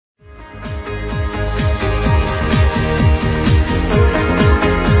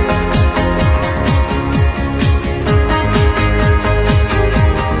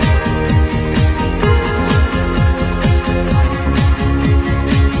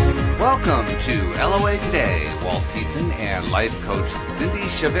Welcome to LOA Today. Walt Thiessen and life coach Cindie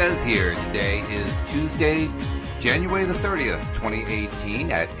Chavez here. Today is Tuesday, January the 30th,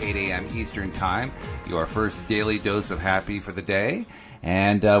 2018 at 8 a.m. Eastern Time. Your first daily dose of happy for the day.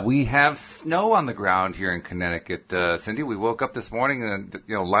 And we have snow on the ground here in Connecticut. Cindie, we woke up this morning and,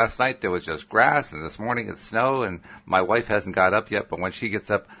 last night there was just grass and this morning it's snow and my wife hasn't got up yet, but when she gets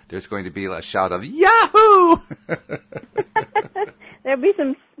up, there's going to be a shout of Yahoo! There'll be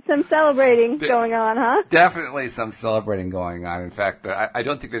some celebrating going on, huh? Definitely some celebrating going on. In fact, I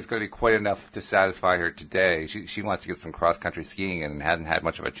don't think there's going to be quite enough to satisfy her today. She wants to get some cross-country skiing and hasn't had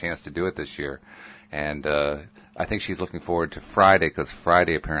much of a chance to do it this year. And I think she's looking forward to Friday because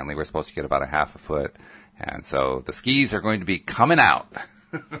Friday apparently we're supposed to get about a half a foot. And so the skis are going to be coming out.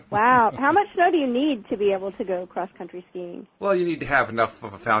 Wow. How much snow do you need to be able to go cross-country skiing? Well, you need to have enough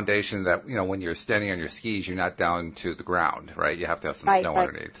of a foundation that, when you're standing on your skis, you're not down to the ground, right? You have to have some snow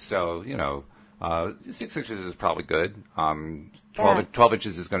underneath. So, 6 inches is probably good. 12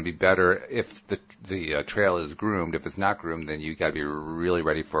 inches is going to be better if the trail is groomed. If it's not groomed, then you got to be really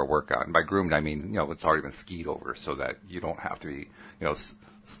ready for a workout. And by groomed, I mean, it's already been skied over so that you don't have to be,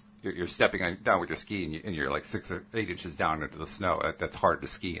 you're stepping down with your ski and you're like 6 or 8 inches down into the snow. That's hard to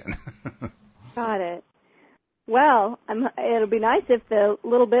ski in. Got it. Well, it'll be nice if the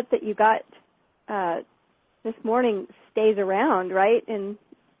little bit that you got this morning stays around, right? And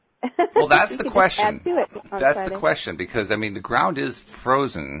well, that's the question. That's the question because, the ground is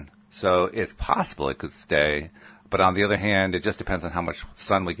frozen, so it's possible it could stay. But on the other hand, it just depends on how much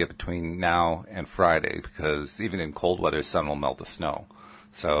sun we get between now and Friday because even in cold weather, sun will melt the snow.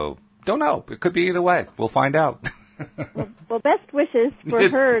 So, don't know. It could be either way. We'll find out. well, best wishes for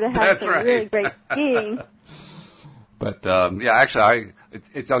her to have some really great skiing. But, actually,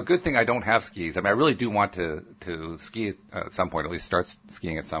 it's a good thing I don't have skis. I really do want to ski at some point, at least start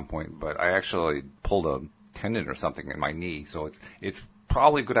skiing at some point. But I actually pulled a tendon or something in my knee, so it's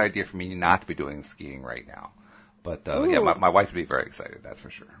probably a good idea for me not to be doing skiing right now. But, my wife would be very excited, that's for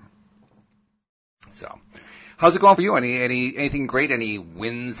sure. So, how's it going for you? Anything great? Any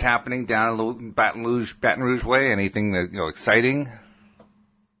wins happening down in Baton Rouge way? Anything that, exciting?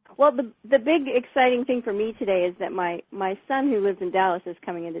 Well, the big exciting thing for me today is that my son who lives in Dallas is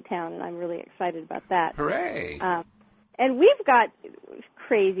coming into town, and I'm really excited about that. Hooray! And we've got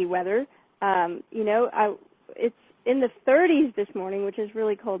crazy weather. It's in the 30s this morning, which is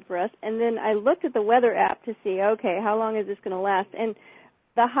really cold for us. And then I looked at the weather app to see, okay, how long is this going to last? And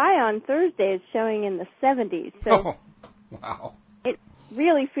the high on Thursday is showing in the 70s. So wow. It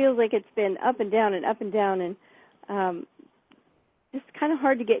really feels like it's been up and down and up and down, and just kind of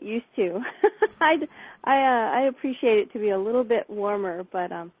hard to get used to. I appreciate it to be a little bit warmer,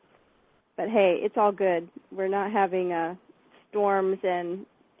 but hey, it's all good. We're not having storms and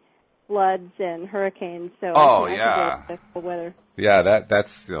floods and hurricanes, so I can get the cold weather. Yeah,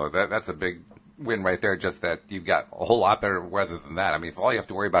 that's a big win right there. Just that you've got a whole lot better weather than that. If all you have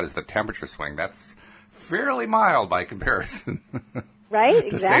to worry about is the temperature swing, that's fairly mild by comparison. Right?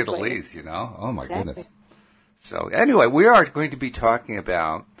 To say the least, Oh my goodness. So anyway, we are going to be talking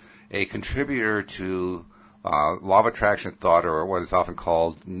about a contributor to law of attraction thought, or what is often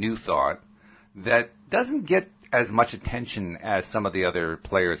called new thought, that doesn't get as much attention as some of the other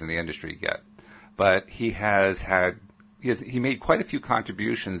players in the industry get. But he made quite a few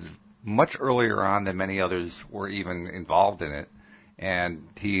contributions much earlier on than many others were even involved in it. And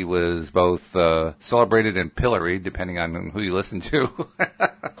he was both celebrated and pilloried, depending on who you listen to.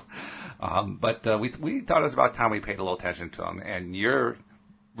 But we thought it was about time we paid a little attention to him. And you're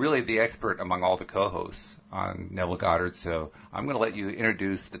really the expert among all the co-hosts on Neville Goddard. So I'm going to let you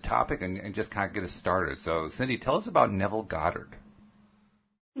introduce the topic and just kind of get us started. So, Cindie, tell us about Neville Goddard.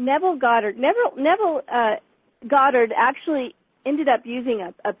 Neville Goddard. Neville Goddard actually ended up using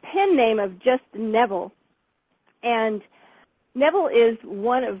a pen name of just Neville. And Neville is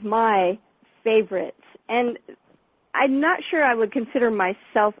one of my favorites. And I'm not sure I would consider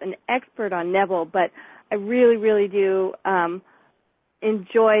myself an expert on Neville, but I really, really do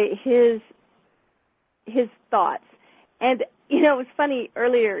enjoy his thoughts. And, it was funny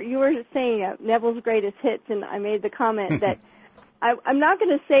earlier, you were saying Neville's greatest hits, and I made the comment that I'm not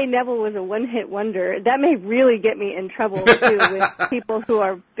going to say Neville was a one-hit wonder. That may really get me in trouble, too, with people who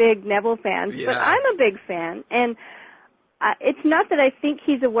are big Neville fans. Yeah. But I'm a big fan, and it's not that I think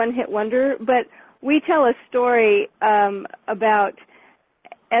he's a one-hit wonder, but we tell a story about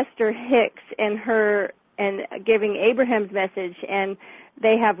Esther Hicks and giving Abraham's message, and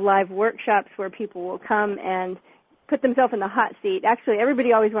they have live workshops where people will come and put themselves in the hot seat. Actually,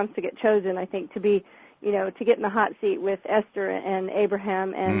 everybody always wants to get chosen, I think, to be, to get in the hot seat with Esther and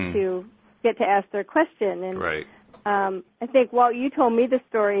Abraham and to get to ask their question. And right. I think, Walt, you told me the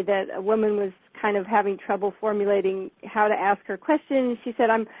story that a woman was kind of having trouble formulating how to ask her question. She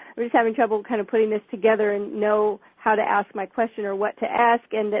said, I'm just having trouble kind of putting this together and know how to ask my question or what to ask.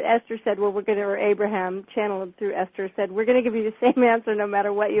 And that Esther said, well, or Abraham, channeled through Esther, said, we're going to give you the same answer no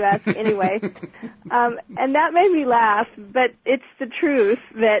matter what you ask anyway. And that made me laugh, but it's the truth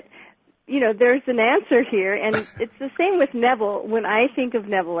that, there's an answer here. And it's the same with Neville. When I think of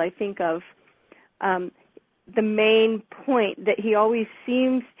Neville, I think of the main point that he always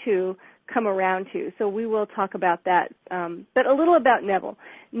seems to come around to. So we will talk about that. But a little about Neville.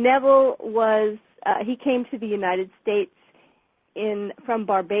 Neville was, he came to the United States from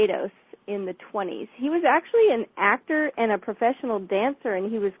Barbados in the 1920s. He was actually an actor and a professional dancer,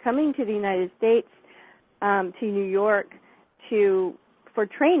 and he was coming to the United States, to New York, for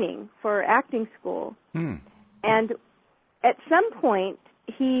training, for acting school. And at some point,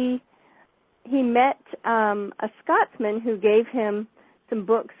 he met a Scotsman who gave him some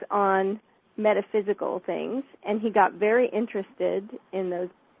books on metaphysical things, and he got very interested in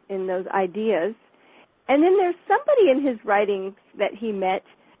those ideas. And then there's somebody in his writings that he met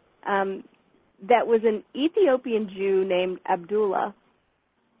that was an Ethiopian Jew named Abdullah.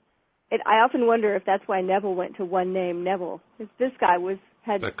 I often wonder if that's why Neville went to one name, Neville. This guy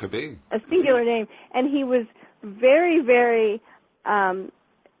had that could be a singular name, and he was very, very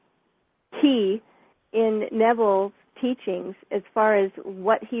key in Neville's teachings as far as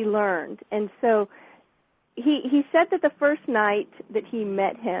what he learned. And so he said that the first night that he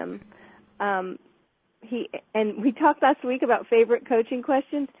met him, and we talked last week about favorite coaching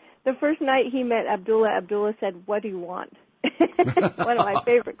questions. The first night he met Abdullah said, what do you want? One of my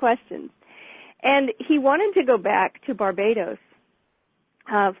favorite questions. And he wanted to go back to Barbados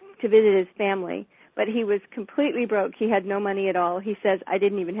to visit his family, but he was completely broke. He had no money at all. He says, I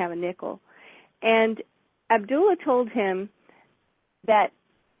didn't even have a nickel. And Abdullah told him that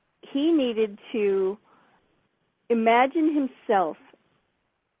he needed to imagine himself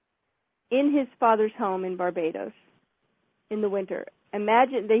in his father's home in Barbados in the winter.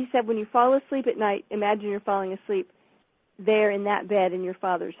 He said, when you fall asleep at night, imagine you're falling asleep there in that bed in your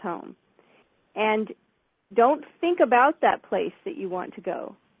father's home. And don't think about that place that you want to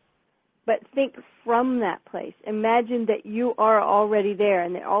go, but think from that place. Imagine that you are already there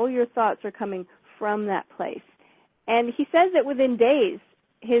and that all your thoughts are coming from that place. And he says that within days,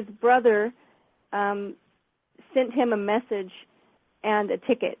 his brother sent him a message and a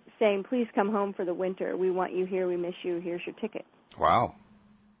ticket saying, please come home for the winter. We want you here. We miss you. Here's your ticket. Wow.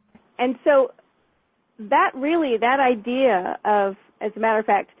 And so that idea of, as a matter of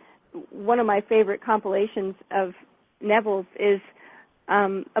fact, one of my favorite compilations of Neville's is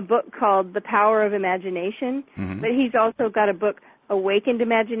a book called The Power of Imagination, but he's also got a book, Awakened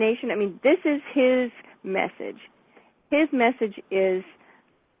Imagination. I mean, this is his message. His message is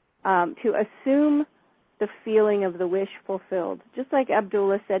to assume the feeling of the wish fulfilled. Just like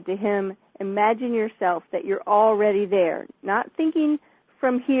Abdullah said to him, imagine yourself that you're already there, not thinking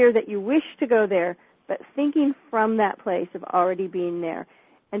from here that you wish to go there, but thinking from that place of already being there.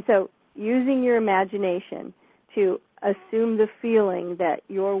 And so using your imagination to assume the feeling that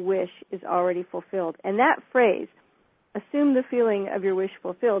your wish is already fulfilled. And that phrase, assume the feeling of your wish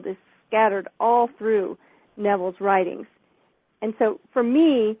fulfilled, is scattered all through Neville's writings. And so for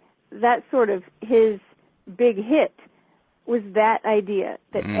me, that's sort of his big hit, was that idea,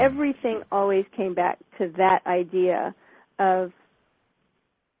 that everything always came back to that idea of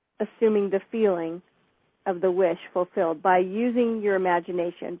assuming the feeling of the wish fulfilled by using your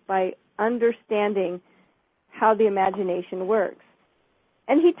imagination, by understanding how the imagination works.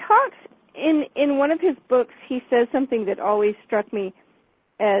 And he talks, in one of his books, he says something that always struck me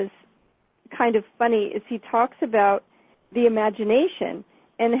as kind of funny, is he talks about the imagination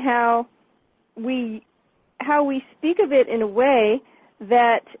and how we speak of it in a way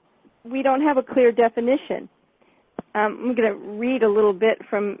that we don't have a clear definition. I'm going to read a little bit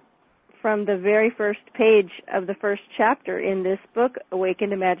from the very first page of the first chapter in this book,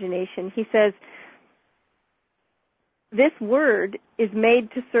 Awakened Imagination. He says, this word is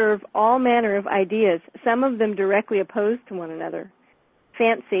made to serve all manner of ideas, some of them directly opposed to one another.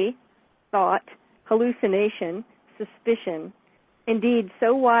 Fancy, thought, hallucination, suspicion. Indeed,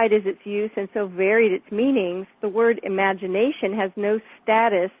 so wide is its use and so varied its meanings, the word imagination has no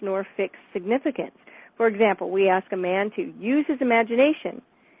status nor fixed significance. For example, we ask a man to use his imagination,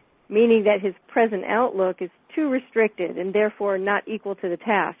 meaning that his present outlook is too restricted and therefore not equal to the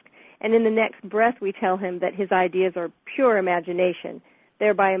task. And in the next breath, we tell him that his ideas are pure imagination,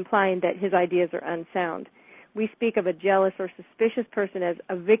 thereby implying that his ideas are unsound. We speak of a jealous or suspicious person as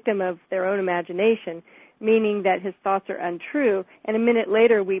a victim of their own imagination, meaning that his thoughts are untrue, and a minute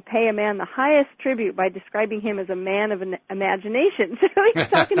later we pay a man the highest tribute by describing him as a man of an imagination. So he's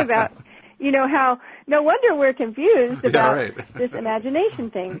talking about, how no wonder we're confused about this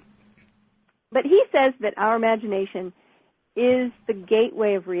imagination thing. But he says that our imagination is the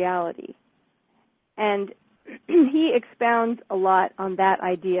gateway of reality. And he expounds a lot on that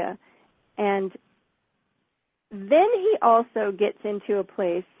idea. And then he also gets into a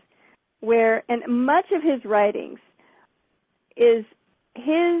place where, and much of his writings is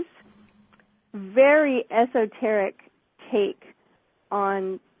his very esoteric take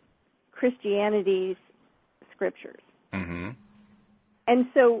on Christianity's scriptures. Mm-hmm. And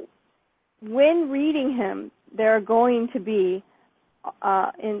so when reading him, there are going to be,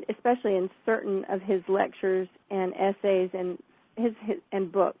 especially in certain of his lectures and essays and his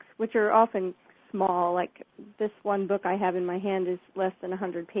books, which are often small, like this one book I have in my hand is less than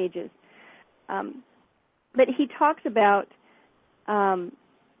 100 pages. But he talks about,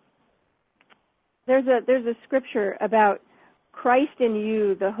 there's a scripture about Christ in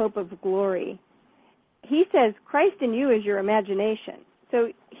you, the hope of glory. He says Christ in you is your imagination.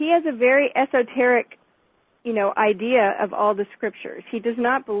 So he has a very esoteric, idea of all the scriptures. He does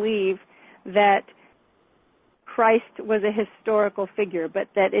not believe that Christ was a historical figure, but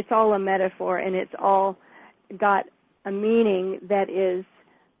that it's all a metaphor and it's all got a meaning that is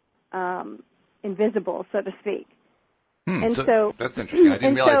invisible, so to speak. And so that's interesting. I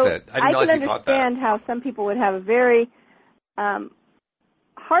didn't realize that. I didn't realize he thought that. I can understand how some people would have a very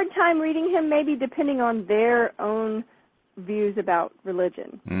hard time reading him, maybe depending on their own views about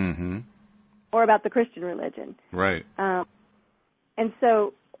religion. Mm-hmm. Or about the Christian religion. Right. And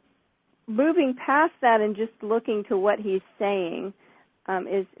so moving past that and just looking to what he's saying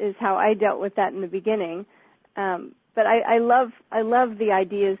is how I dealt with that in the beginning. But I love the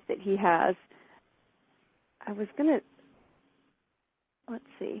ideas that he has. I was going to, let's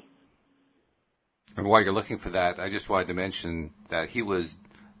see. And while you're looking for that, I just wanted to mention that he was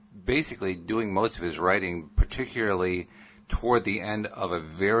basically doing most of his writing, particularly toward the end of a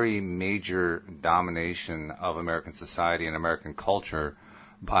very major domination of American society and American culture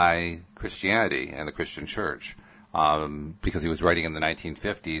by Christianity and the Christian church, because he was writing in the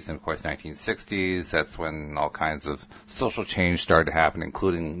 1950s and, of course, 1960s. That's when all kinds of social change started to happen,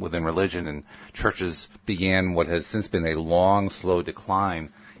 including within religion, and churches began what has since been a long, slow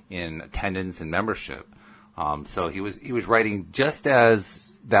decline in attendance and membership. So he was writing just as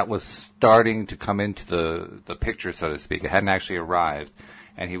that was starting to come into the picture, so to speak. It hadn't actually arrived,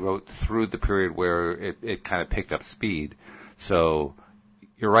 and he wrote through the period where it kind of picked up speed. So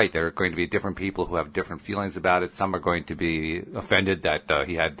you're right, there are going to be different people who have different feelings about it. Some are going to be offended that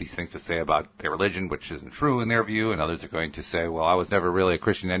he had these things to say about their religion, which isn't true in their view, and others are going to say, well, I was never really a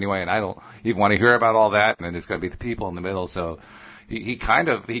Christian anyway, and I don't even want to hear about all that, and then there's going to be the people in the middle. So he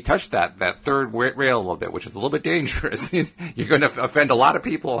touched that third rail a little bit, which is a little bit dangerous. You're going to offend a lot of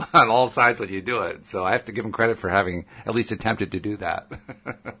people on all sides when you do it. So I have to give him credit for having at least attempted to do that.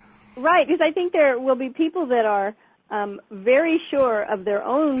 Right, because I think there will be people that are very sure of their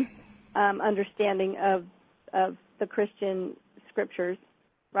own understanding of the Christian scriptures,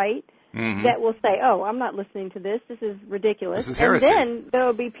 right? Mm-hmm. That will say, oh, I'm not listening to this. This is ridiculous. This is heresy. And then there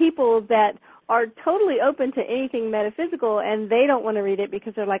will be people that are totally open to anything metaphysical, and they don't want to read it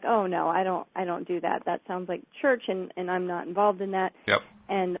because they're like, oh, no, I don't do that. That sounds like church, and I'm not involved in that. Yep.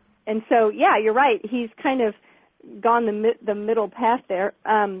 And so, yeah, you're right. He's kind of gone the middle path there.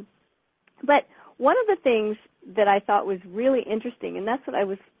 But one of the things that I thought was really interesting, and that's what I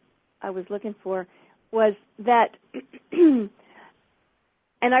was looking for, was that, and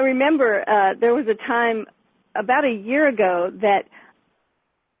I remember there was a time about a year ago that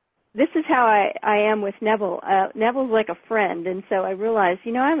this is how I am with Neville. Neville's like a friend, and so I realized,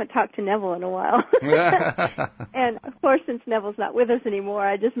 I haven't talked to Neville in a while. And, of course, since Neville's not with us anymore,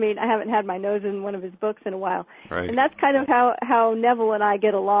 I just mean I haven't had my nose in one of his books in a while. Right. And that's kind of how Neville and I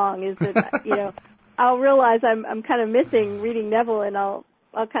get along, is that, I'll realize I'm kind of missing reading Neville, and I'll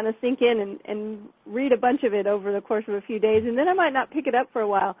kind of sink in and read a bunch of it over the course of a few days, and then I might not pick it up for a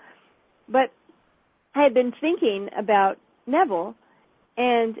while. But I had been thinking about Neville,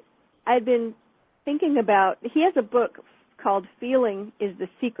 and I'd been thinking about, he has a book called Feeling is the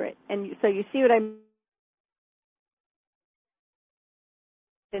Secret, and so you see what I mean?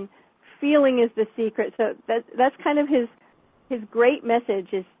 And feeling is the secret. So that's kind of his great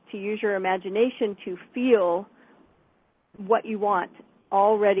message, is to use your imagination to feel what you want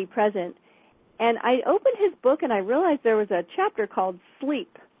already present. And I opened his book and I realized there was a chapter called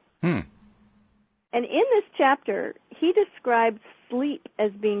Sleep. And in this chapter, he describes sleep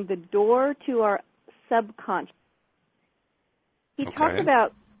as being the door to our subconscious. He talks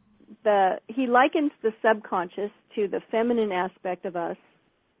about he likens the subconscious to the feminine aspect of us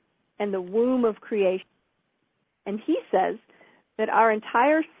and the womb of creation. And he says that our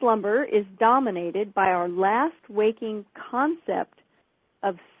entire slumber is dominated by our last waking concept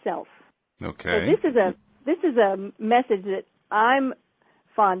of self. Okay. So this is a message that I'm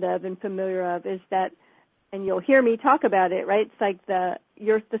fond of and familiar of, is that, and you'll hear me talk about it, right? It's like the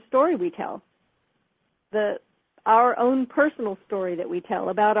story we tell, our own personal story that we tell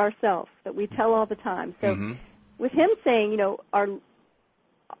about ourselves, that we tell all the time. So with him saying,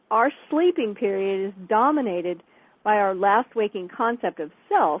 our sleeping period is dominated by our last waking concept of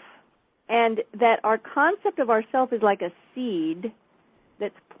self, and that our concept of ourself is like a seed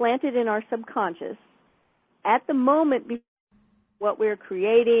that's planted in our subconscious at the moment before what we're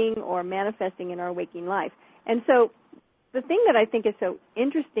creating or manifesting in our waking life. And so the thing that I think is so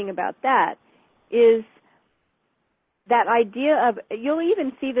interesting about that is that idea of, you'll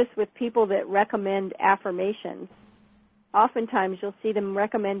even see this with people that recommend affirmations. Oftentimes you'll see them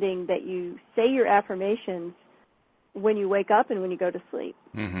recommending that you say your affirmations when you wake up and when you go to sleep.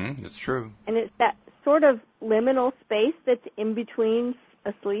 That's true. And it's that sort of liminal space that's in between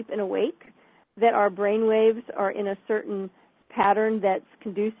asleep and awake, that our brain waves are in a certain pattern that's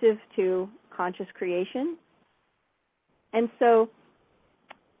conducive to conscious creation. And so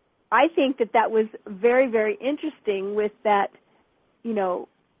I think that was very, very interesting with that,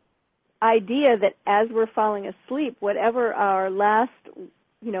 idea that as we're falling asleep, whatever our last,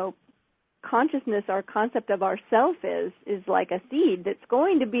 consciousness, our concept of ourself is like a seed that's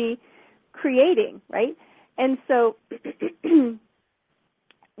going to be creating, right? And so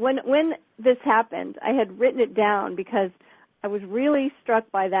when this happened, I had written it down because I was really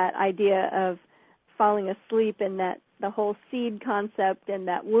struck by that idea of falling asleep and that the whole seed concept and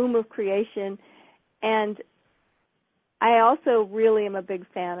that womb of creation. And I also really am a big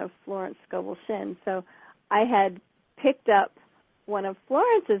fan of Florence Scovel Shinn. So I had picked up one of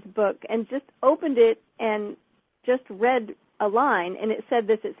Florence's book and just opened it and just read a line, and it said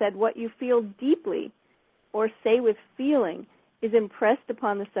this. It said, "What you feel deeply or say with feeling is impressed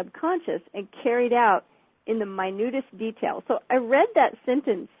upon the subconscious and carried out in the minutest detail." So I read that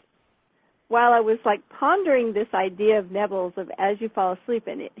sentence while I was like pondering this idea of Neville's of as you fall asleep,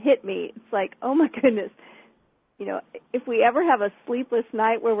 and it hit me. It's like, oh my goodness, if we ever have a sleepless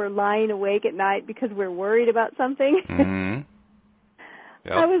night where we're lying awake at night because we're worried about something,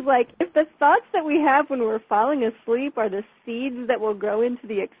 Yep. I was like, if the thoughts that we have when we're falling asleep are the seeds that will grow into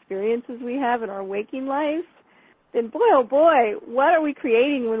the experiences we have in our waking life, then boy, oh boy, what are we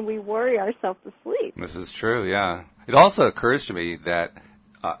creating when we worry ourselves to sleep? This is true, yeah. It also occurs to me that,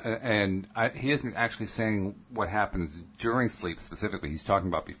 he isn't actually saying what happens during sleep specifically. He's talking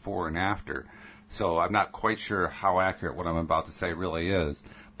about before and after. So I'm not quite sure how accurate what I'm about to say really is.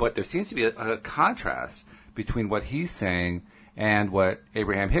 But there seems to be a contrast between what he's saying and what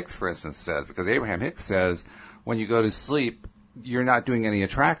Abraham Hicks, for instance, says. Because Abraham Hicks says when you go to sleep, you're not doing any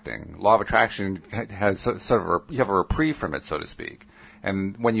attracting. Law of attraction has sort of you have a reprieve from it, so to speak.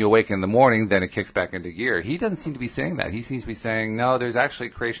 And when you awaken in the morning, then it kicks back into gear. He doesn't seem to be saying that. He seems to be saying, no, there's actually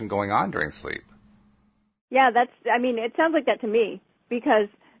creation going on during sleep. Yeah, it sounds like that to me, because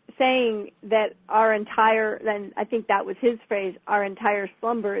saying that then I think that was his phrase, our entire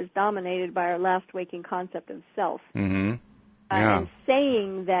slumber is dominated by our last waking concept of self. Mm-hmm. Yeah. And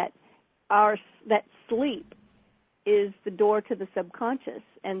saying that that sleep is the door to the subconscious,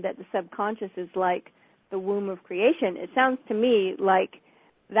 and that the subconscious is like the womb of creation. It sounds to me like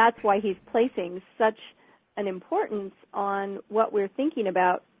that's why he's placing such an importance on what we're thinking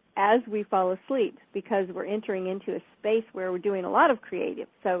about as we fall asleep, because we're entering into a space where we're doing a lot of creative.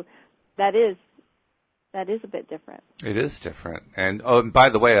 So that is a bit different. It is different. And by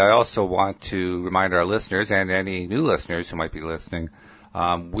the way, I also want to remind our listeners and any new listeners who might be listening,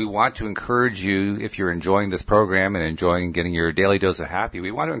 we want to encourage you, if you're enjoying this program and enjoying getting your daily dose of happy,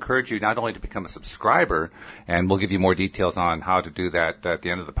 we want to encourage you not only to become a subscriber, and we'll give you more details on how to do that at the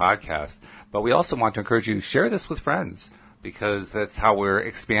end of the podcast, but we also want to encourage you to share this with friends, because that's how we're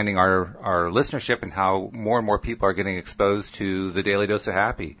expanding our listenership and how more and more people are getting exposed to the daily dose of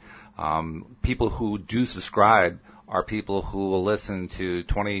happy. People who do subscribe are people who will listen to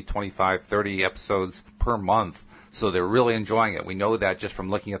 20, 25, 30 episodes per month. So they're really enjoying it. We know that just from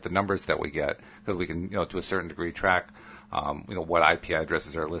looking at the numbers that we get, because we can, to a certain degree track, what IP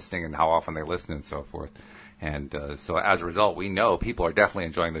addresses are listening and how often they listen and so forth. And so as a result, we know people are definitely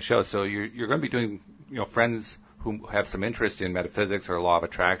enjoying the show. So you're going to be doing, friends who have some interest in metaphysics or law of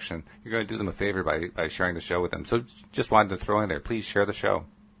attraction, you're going to do them a favor by sharing the show with them. So just wanted to throw in there, please share the show.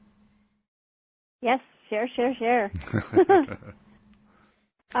 Yes, share.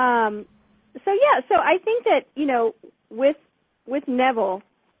 So I think that, with Neville,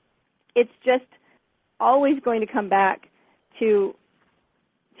 it's just always going to come back to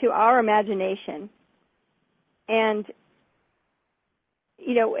our imagination. And,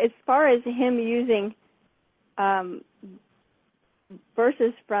 as far as him using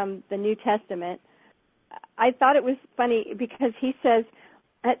verses from the New Testament, I thought it was funny because he says,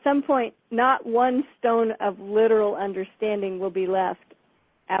 at some point, not one stone of literal understanding will be left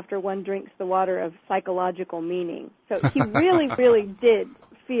after one drinks the water of psychological meaning. So he really, really did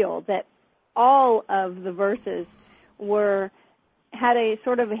feel that all of the verses had a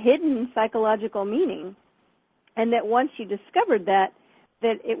sort of a hidden psychological meaning, and that once you discovered that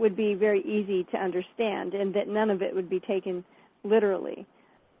it would be very easy to understand, and that none of it would be taken literally.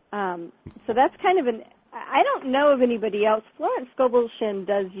 So that's kind of I don't know of anybody else. Florence Scoble-Shinn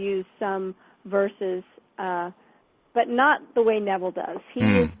does use some verses, but not the way Neville does. He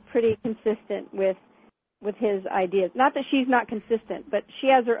is pretty consistent with his ideas. Not that she's not consistent, but she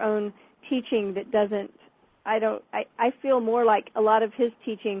has her own teaching that doesn't. I feel more like a lot of his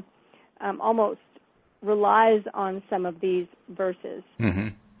teaching almost relies on some of these verses. Mm-hmm.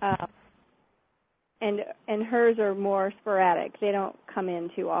 And hers are more sporadic. They don't come in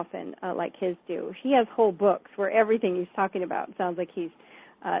too often like his do. He has whole books where everything he's talking about sounds like he's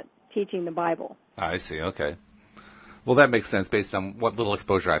teaching the Bible. I see. Okay. Well, that makes sense based on what little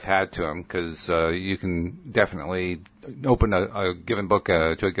exposure I've had to him, because you can definitely open a given book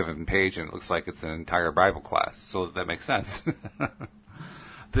to a given page, and it looks like it's an entire Bible class. So that makes sense.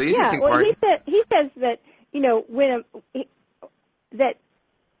 The interesting part. He says that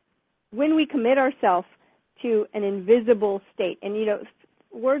when we commit ourselves to an invisible state, and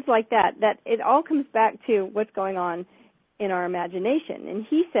words like that it all comes back to what's going on in our imagination. And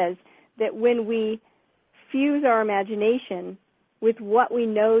he says that when we fuse our imagination with what we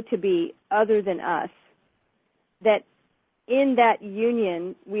know to be other than us, that in that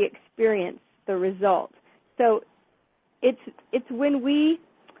union we experience the result. So it's when we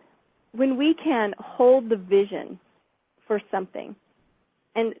can hold the vision for something.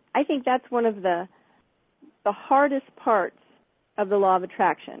 And I think that's one of the hardest parts of the law of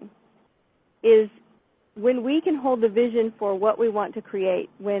attraction, is when we can hold the vision for what we want to create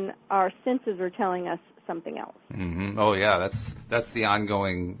when our senses are telling us something else. Mm-hmm. Oh, yeah, that's the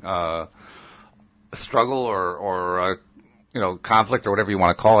ongoing struggle or conflict or whatever you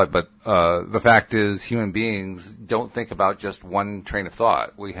want to call it. But the fact is, human beings don't think about just one train of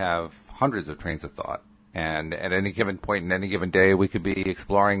thought. We have hundreds of trains of thought. And at any given point in any given day, we could be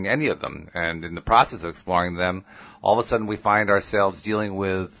exploring any of them. And in the process of exploring them, all of a sudden we find ourselves dealing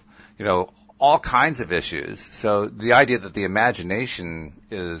with, all kinds of issues. So the idea that the imagination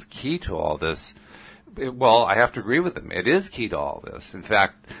is key to all this, I have to agree with them. It is key to all this. In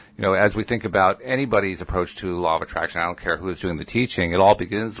fact, as we think about anybody's approach to law of attraction, I don't care who is doing the teaching, it all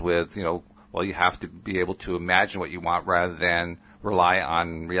begins with, you have to be able to imagine what you want rather than rely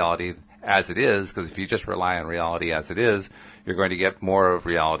on reality as it is, because if you just rely on reality as it is, you're going to get more of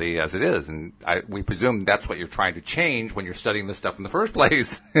reality as it is. And we presume that's what you're trying to change when you're studying this stuff in the first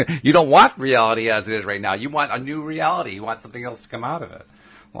place. You don't want reality as it is right now. You want a new reality. You want something else to come out of it.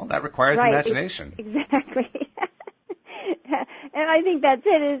 Well, that requires imagination. Exactly. And I think that's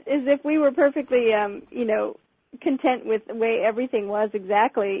it, is if we were perfectly, content with the way everything was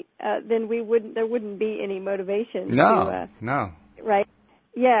exactly, then there wouldn't be any motivation. No. Right?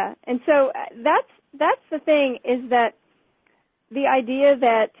 Yeah, and so that's the thing, is that the idea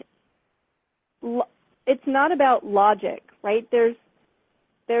that it's not about logic, right? There's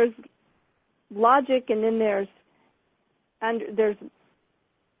logic, and then there's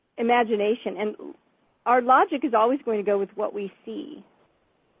imagination, and our logic is always going to go with what we see,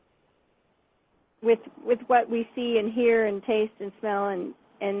 with what we see and hear and taste and smell,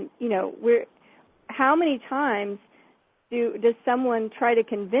 and how many times does someone try to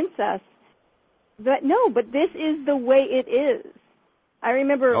convince us that, no, but this is the way it is? I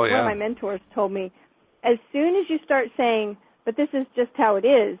remember one of my mentors told me, as soon as you start saying, but this is just how it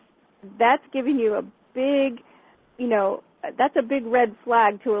is, that's giving you a big, that's a big red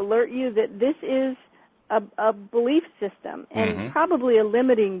flag to alert you that this is a belief system, and probably a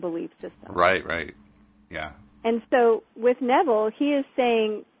limiting belief system. Right, yeah. And so with Neville, he is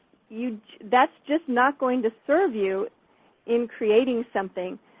saying that's just not going to serve you in creating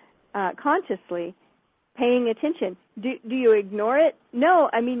something consciously. paying attention. Do you ignore it? No.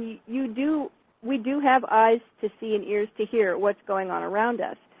 I mean, you do. We do have eyes to see and ears to hear what's going on around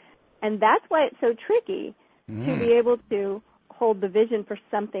us. And that's why it's so tricky to be able to hold the vision for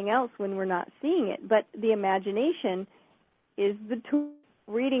something else when we're not seeing it. But the imagination is the tool.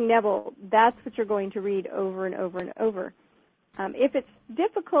 Reading Neville, that's what you're going to read over and over and over. If it's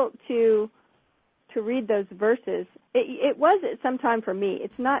difficult to read those verses, it was at some time for me.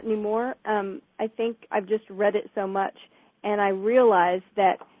 It's not anymore. I think I've just read it so much, and I realized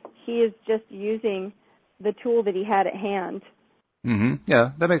that he is just using the tool that he had at hand. Mm-hmm.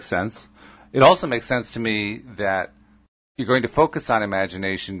 Yeah, that makes sense. It also makes sense to me that you're going to focus on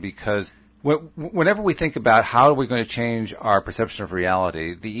imagination because whenever we think about how are we going to change our perception of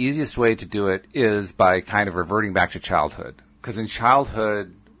reality, the easiest way to do it is by kind of reverting back to childhood. Because in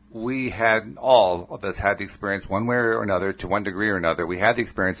childhood, all of us had the experience one way or another, to one degree or another, we had the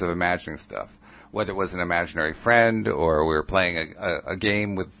experience of imagining stuff. Whether it was an imaginary friend or we were playing a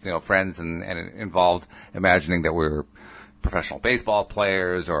game with friends and it involved imagining that we were professional baseball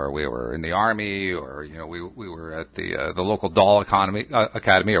players, or we were in the army, or we were at the local doll academy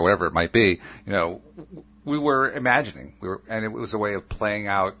or whatever it might be. We were imagining. And it was a way of playing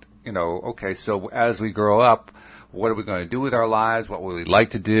out. Okay, so as we grow up, what are we going to do with our lives? What would we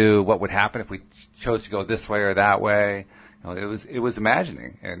like to do? What would happen if we chose to go this way or that way? It was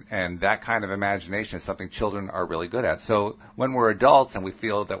imagining, and that kind of imagination is something children are really good at. So when we're adults and we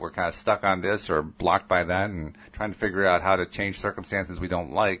feel that we're kind of stuck on this or blocked by that and trying to figure out how to change circumstances we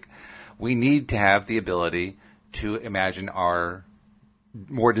don't like, we need to have the ability to imagine our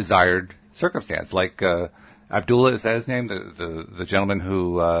more desired circumstance. Like Abdullah, is that his name? The gentleman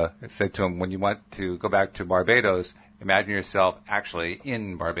who said to him, when you want to go back to Barbados, imagine yourself actually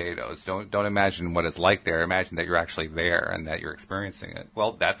in Barbados. Don't imagine what it's like there. Imagine that you're actually there and that you're experiencing it.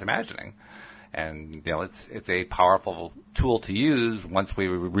 Well, that's imagining. And, it's a powerful tool to use once we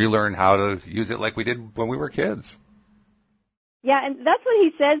relearn how to use it like we did when we were kids. Yeah, and that's what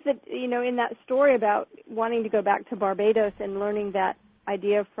he says that, in that story about wanting to go back to Barbados and learning that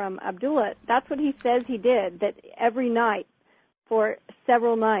idea from Abdullah. That's what he says he did, that every night for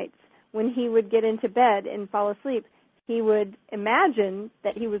several nights when he would get into bed and fall asleep, he would imagine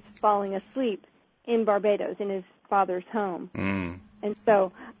that he was falling asleep in Barbados, in his father's home. And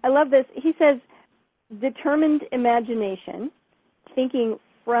so I love this. He says, determined imagination, thinking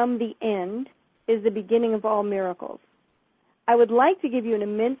from the end, is the beginning of all miracles. I would like to give you an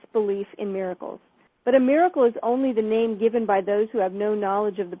immense belief in miracles, but a miracle is only the name given by those who have no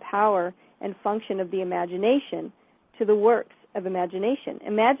knowledge of the power and function of the imagination to the works of imagination.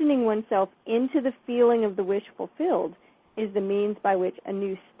 Imagining oneself into the feeling of the wish fulfilled is the means by which a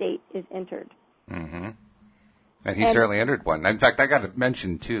new state is entered. Mm-hmm. And he certainly entered one. In fact, I got to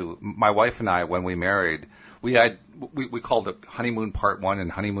mention, too, my wife and I, when we married, we called it honeymoon part 1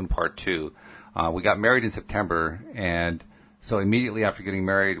 and honeymoon part 2. We got married in September, and so immediately after getting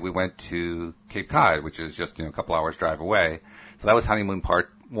married, we went to Cape Cod, which is just a couple hours drive away. So that was honeymoon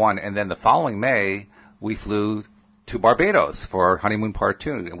part 1. And then the following May, we flew to Barbados for honeymoon part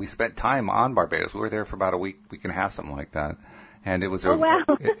 2, and we spent time on Barbados. We were there for about a week and a half, something like that. And it was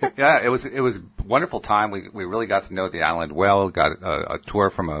it was a wonderful time. We really got to know the island well. Got a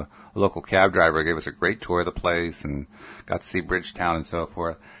tour from a local cab driver, gave us a great tour of the place, and got to see Bridgetown and so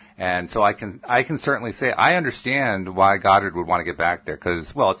forth. And so I can certainly say I understand why Goddard would want to get back there,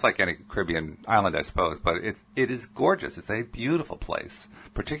 because, well, it's like any Caribbean island, I suppose, but it is gorgeous. It's a beautiful place,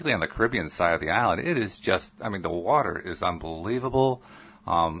 particularly on the Caribbean side of the island. It is just, the water is unbelievable.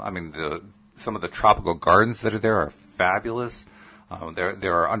 Some of the tropical gardens that are there are fabulous.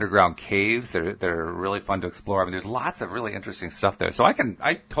 There are underground caves that are really fun to explore. There's lots of really interesting stuff there. So I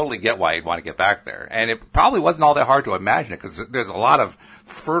totally get why you'd want to get back there. And it probably wasn't all that hard to imagine it, because there's a lot of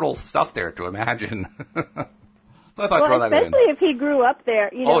fertile stuff there to imagine. So I thought throw that in. Especially if he grew up there,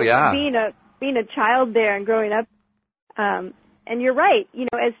 being a child there and growing up. And you're right,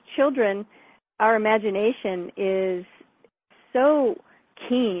 as children, our imagination is so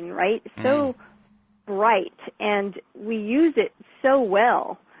keen, right? So bright, and we use it so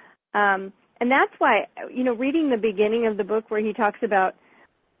well. And that's why, reading the beginning of the book where he talks about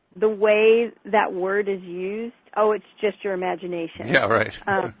the way that word is used, it's just your imagination. Yeah, right.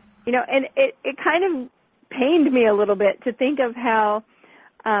 And it kind of pained me a little bit to think of how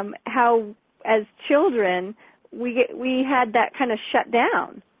as children we had that kind of shut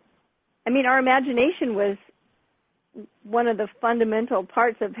down. Our imagination was one of the fundamental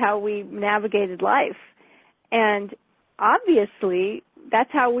parts of how we navigated life. And obviously,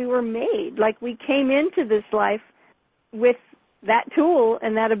 that's how we were made. Like, we came into this life with that tool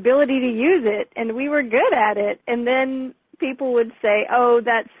and that ability to use it, and we were good at it. And then people would say, "Oh,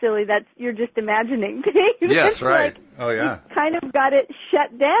 that's silly. You're just imagining things." Yes, right. Like, oh, yeah. you kind of got it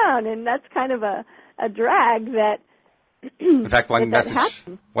shut down, and that's kind of a drag that. In fact, one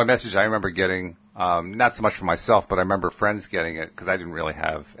happened. message I remember getting, not so much for myself, but I remember friends getting it because I didn't really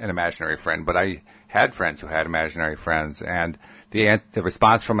have an imaginary friend, but I had friends who had imaginary friends, and the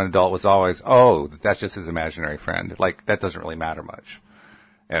response from an adult was always, "Oh, that's just his imaginary friend. Like, that doesn't really matter much."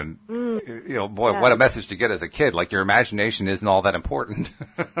 And, boy, what a message to get as a kid. Like, your imagination isn't all that important.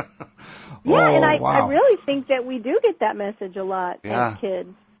 I really think that we do get that message a lot as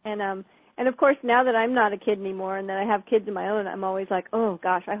kids. And of course, now that I'm not a kid anymore and that I have kids of my own, I'm always like, oh,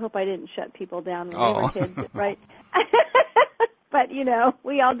 gosh, I hope I didn't shut people down when we were kids, right? But,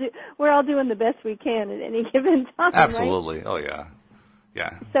 we're all doing the best we can at any given time, Absolutely. Right? Oh, yeah.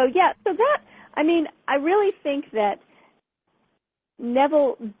 Yeah. So that, I really think that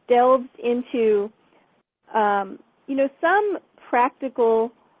Neville delves into, some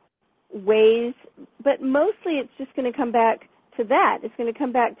practical ways, but mostly it's just going to come back to that. It's going to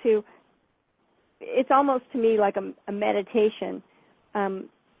come back to, it's almost to me like a meditation,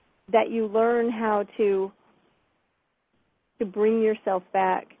 that you learn how to bring yourself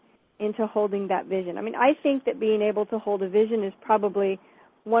back into holding that vision. I think that being able to hold a vision is probably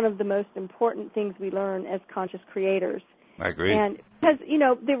one of the most important things we learn as conscious creators. I agree. And because,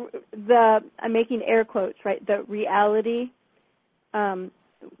 I'm making air quotes, right? The reality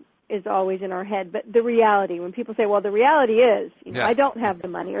is always in our head, but the reality, when people say, well, the reality is, I don't have the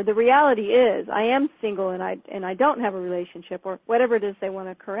money, or the reality is I am single and I don't have a relationship, or whatever it is they want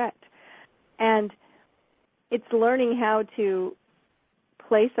to correct. And it's learning how to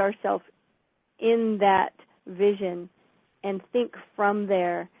place ourselves in that vision and think from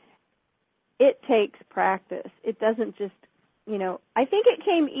there. It takes practice. It doesn't just, I think it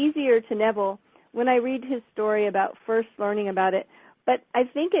came easier to Neville when I read his story about first learning about it. But I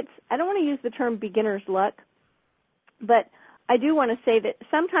think I don't want to use the term beginner's luck, but I do want to say that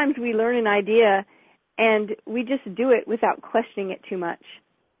sometimes we learn an idea and we just do it without questioning it too much.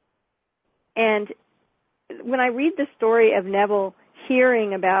 And when I read the story of Neville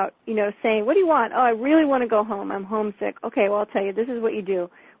hearing about, saying, what do you want? Oh, I really want to go home. I'm homesick. Okay, well, I'll tell you, this is what you do.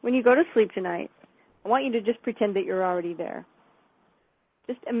 When you go to sleep tonight, I want you to just pretend that you're already there.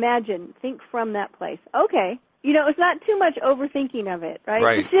 Just imagine, think from that place. Okay. It's not too much overthinking of it, right?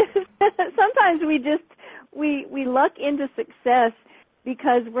 Right. Sometimes we luck into success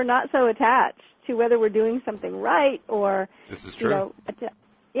because we're not so attached to whether we're doing something right or, this is true.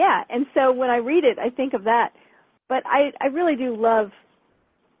 And so when I read it, I think of that. But I really do love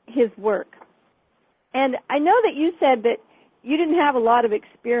his work. And I know that you said that you didn't have a lot of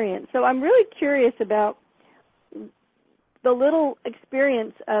experience, so I'm really curious about the little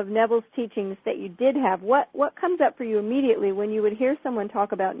experience of Neville's teachings that you did have. What comes up for you immediately when you would hear someone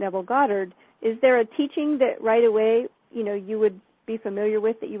talk about Neville Goddard? Is there a teaching that right away, you would be familiar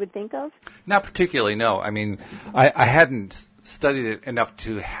with that you would think of? Not particularly, no. I hadn't studied it enough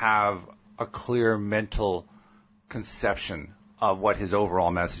to have a clear mental conception of what his overall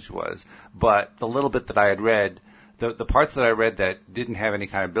message was. But the little bit that I had read, the parts that I read that didn't have any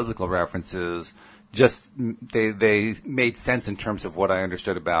kind of biblical references, just they made sense in terms of what I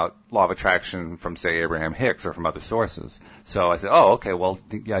understood about law of attraction from, say, Abraham Hicks or from other sources. So I said, oh, okay, well,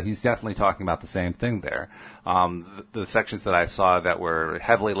 yeah, he's definitely talking about the same thing there. The sections that I saw that were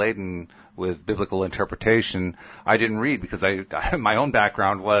heavily laden with biblical interpretation, I didn't read because my own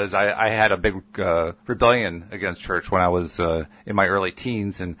background was I had a big rebellion against church when I was in my early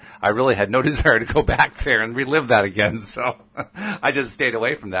teens, and I really had no desire to go back there and relive that again. So I just stayed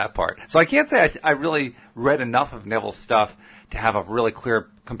away from that part. So I can't say I really read enough of Neville's stuff to have a really clear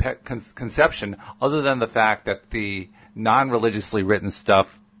conception, other than the fact that the non-religiously written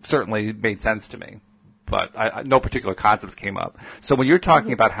stuff certainly made sense to me. But no particular concepts came up. So when you're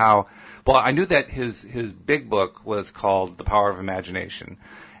talking about how, well, I knew that his big book was called The Power of Imagination.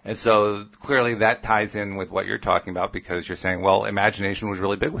 And so clearly that ties in with what you're talking about, because you're saying, well, imagination was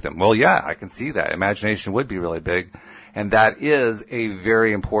really big with him. Well, yeah, I can see that. Imagination would be really big. And that is a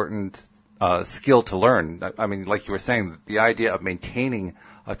very important skill to learn. I mean, like you were saying, the idea of maintaining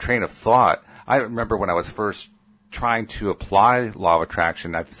a train of thought. I remember when I was first trying to apply law of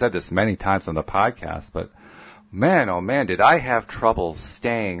attraction. I've said this many times on the podcast, but man, oh man, did I have trouble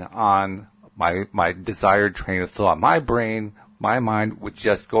staying on my desired train of thought. My brain, my mind would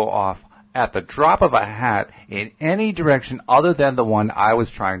just go off at the drop of a hat in any direction other than the one I was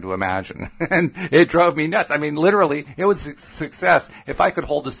trying to imagine. And it drove me nuts. I mean, literally, it was a success. If I could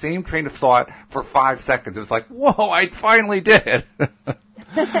hold the same train of thought for 5 seconds, it was like, whoa, I finally did it.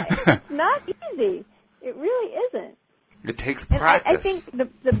 It's not easy. It really isn't. It takes practice. And I think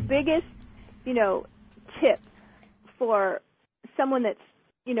the biggest, tip for someone that's,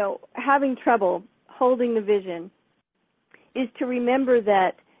 having trouble holding the vision is to remember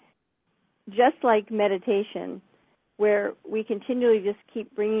that just like meditation, where we continually just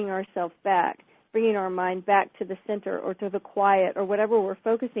keep bringing ourselves back, bringing our mind back to the center or to the quiet or whatever we're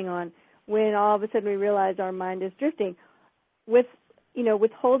focusing on, when all of a sudden we realize our mind is drifting. With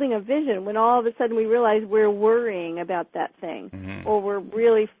holding a vision, when all of a sudden we realize we're worrying about that thing, or we're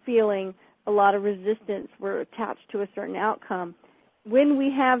really feeling a lot of resistance, we're attached to a certain outcome, when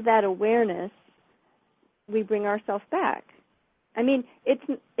we have that awareness, we bring ourselves back. I mean,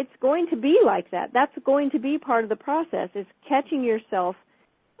 it's going to be like that. That's going to be part of the process, is catching yourself,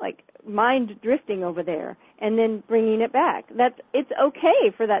 like mind drifting over there, and then bringing it back. It's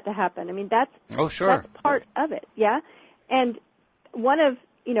okay for that to happen. I mean, that's part of it, yeah. And one of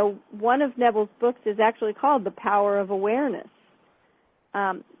Neville's books is actually called The Power of Awareness.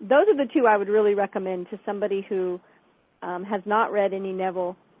 Those are the two I would really recommend to somebody who has not read any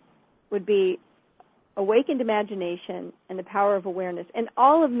Neville, would be Awakened Imagination and The Power of Awareness. And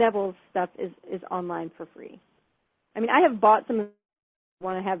all of Neville's stuff is online for free. I mean, I have bought some. I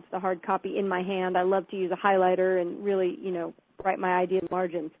want to have the hard copy in my hand. I love to use a highlighter and really, write my idea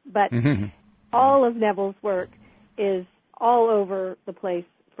margins. But all of Neville's work is all over the place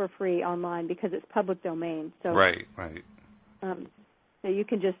for free online because it's public domain. So right. So you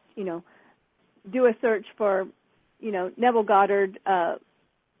can just, do a search for, Neville Goddard,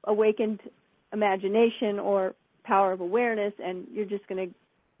 Awakened Imagination or Power of Awareness, and you're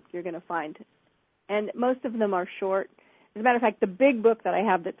gonna find. And most of them are short. As a matter of fact, the big book that I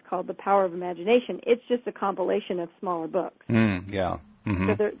have that's called The Power of Imagination, it's just a compilation of smaller books. Yeah. Mm-hmm.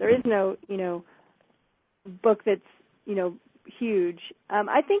 So there is no, book that's, huge.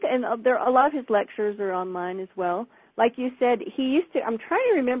 I think, and a lot of his lectures are online as well. Like you said, I'm trying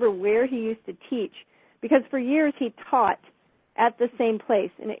to remember where he used to teach, because for years he taught at the same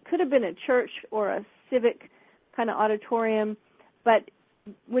place, and it could have been a church or a civic kind of auditorium. But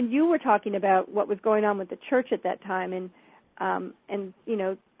when you were talking about what was going on with the church at that time, and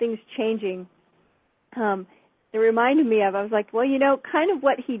things changing, it reminded me of, I was like, well, kind of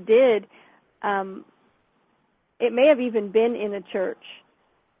what he did, it may have even been in a church,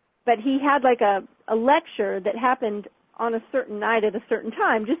 but he had like a lecture that happened on a certain night at a certain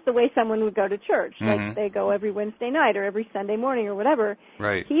time, just the way someone would go to church, like they go every Wednesday night or every Sunday morning or whatever.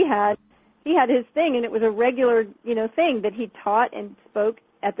 Right. He had his thing, and it was a regular, thing that he taught and spoke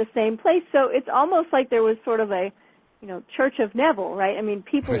at the same place. So it's almost like there was sort of a, Church of Neville, right? I mean,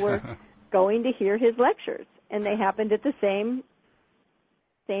 people were going to hear his lectures, and they happened at the same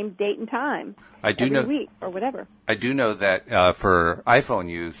date and time. Every week or whatever. I do know that for iPhone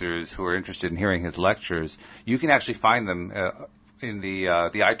users who are interested in hearing his lectures, you can actually find them in the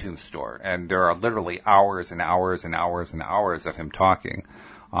iTunes store, and there are literally hours and hours and hours and hours of him talking.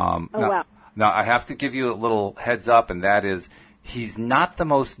 Wow. Now, I have to give you a little heads up, and that is he's not the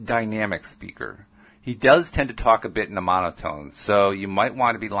most dynamic speaker. He does tend to talk a bit in a monotone, so you might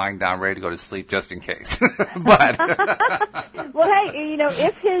want to be lying down ready to go to sleep just in case. But well, hey,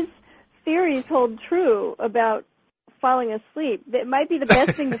 if his theories hold true about falling asleep, it might be the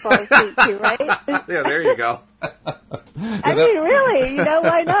best thing to fall asleep to, right? Yeah, there you go. I mean, really,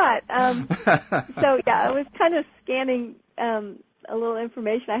 why not? So, yeah, I was kind of scanning a little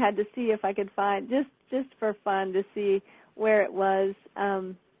information I had to see if I could find, just for fun, to see where it was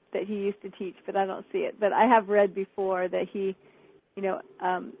that he used to teach, but I don't see it. But I have read before that he, he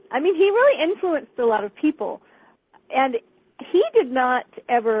really influenced a lot of people. And he did not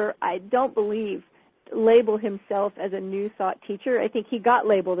ever, I don't believe, label himself as a New Thought teacher. I think he got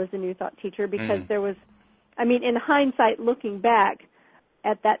labeled as a New Thought teacher because there was, in hindsight, looking back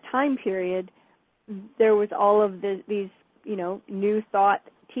at that time period, there was all of these, New Thought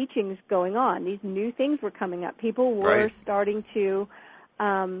teachings going on. These new things were coming up. People were starting to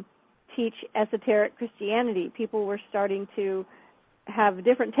teach esoteric Christianity. People were starting to have a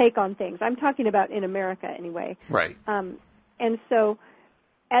different take on things. I'm talking about in America anyway. Right. And so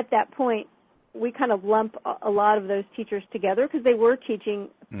at that point, we kind of lump a lot of those teachers together because they were teaching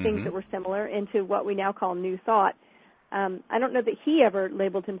things that were similar into what we now call New Thought. I don't know that he ever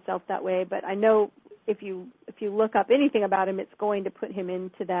labeled himself that way, but I know if you look up anything about him, it's going to put him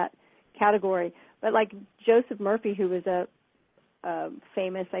into that category. But like Joseph Murphy, who was a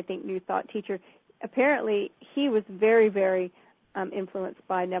famous, I think, New Thought teacher. Apparently, he was very, very influenced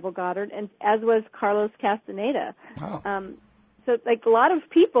by Neville Goddard, and as was Carlos Castaneda. Oh. So, like, a lot of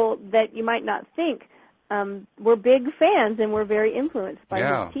people that you might not think were big fans and were very influenced by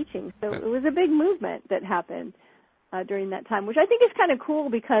his teaching. So it was a big movement that happened during that time, which I think is kind of cool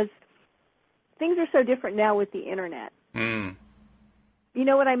because things are so different now with the Internet. Mm. You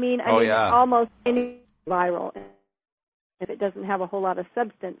know what I mean? I mean, almost any viral if it doesn't have a whole lot of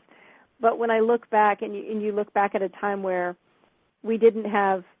substance. But when I look back, and you look back at a time where we didn't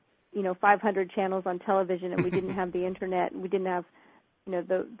have, 500 channels on television, and we didn't have the Internet, and we didn't have,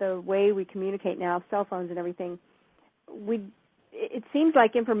 the way we communicate now, cell phones and everything, it seems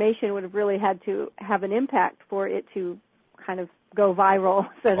like information would have really had to have an impact for it to kind of go viral,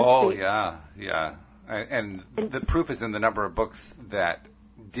 so to speak. Oh, yeah. And the proof is in the number of books that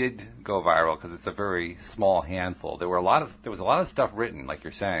did go viral, because it's a very small handful. There was a lot of stuff written, like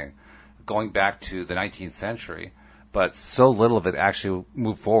you're saying, going back to the 19th century, but so little of it actually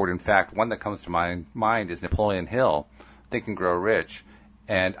moved forward. In fact, one that comes to my mind is Napoleon Hill, Think and Grow Rich.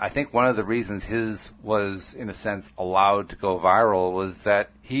 And I think one of the reasons his was, in a sense, allowed to go viral was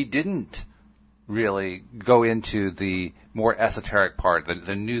that he didn't really go into the more esoteric part,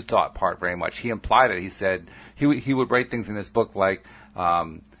 the New Thought part very much. He implied it. He said he would write things in his book like,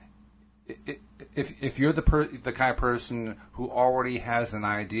 if you're the kind of person who already has an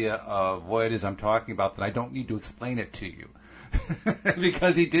idea of what it is I'm talking about, then I don't need to explain it to you.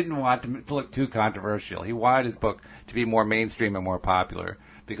 Because he didn't want to look too controversial. He wanted his book to be more mainstream and more popular,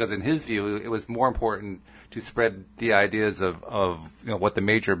 because in his view, it was more important to spread the ideas of what the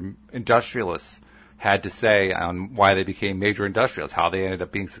major industrialists had to say on why they became major industrialists, how they ended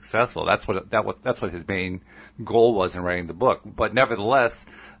up being successful. That's what his main goal was in writing the book. But nevertheless,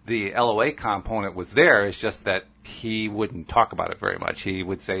 the LOA component was there. It's just that he wouldn't talk about it very much. He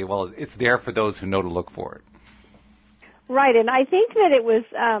would say, well, it's there for those who know to look for it. Right, and I think that it was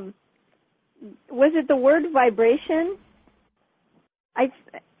it the word vibration?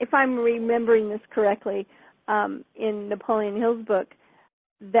 If I'm remembering this correctly, in Napoleon Hill's book,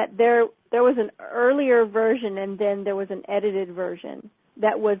 that there was an earlier version and then there was an edited version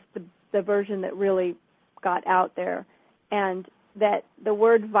that was the version that really got out there, and that the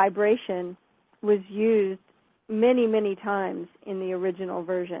word vibration was used many, many times in the original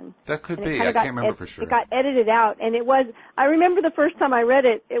version. That could be. I can't remember for sure. It got edited out, and I remember the first time I read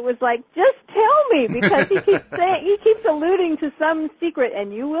it, it was like, just tell me, because he keeps alluding to some secret,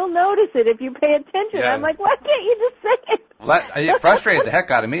 and you will notice it if you pay attention. Yeah. I'm like, why can't you just say it? Well, it frustrated the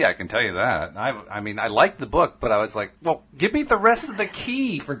heck out of me, I can tell you that. I liked the book, but I was like, well, give me the rest of the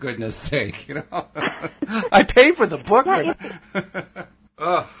key, for goodness sake, I paid for the book.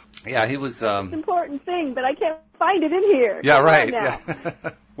 Yeah, yeah, he was... It's an important thing, but I can't find it in here. Yeah, right. Yeah.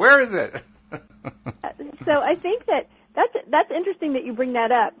 Where is it? So I think that's interesting that you bring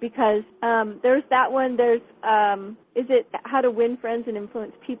that up, because there's that one. There's is it How to Win Friends and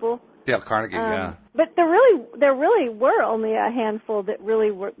Influence People? Dale Carnegie, yeah. But there really were only a handful that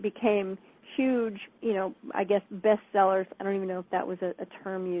really became huge, I guess bestsellers. I don't even know if that was a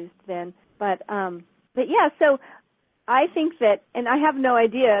term used then. But yeah, so I think that, and I have no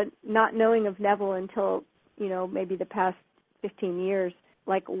idea, not knowing of Neville until, maybe the past 15 years,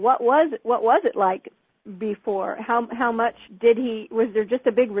 like what was it like before? How much was there just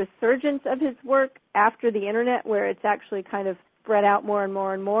a big resurgence of his work after the Internet, where it's actually kind of spread out more and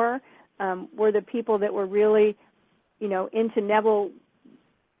more and more? Were the people that were really, into Neville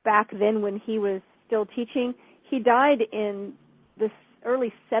back then when he was still teaching? He died in the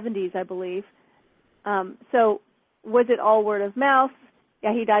early 70s, I believe. So was it all word of mouth?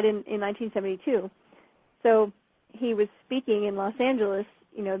 Yeah, he died in 1972. So he was speaking in Los Angeles,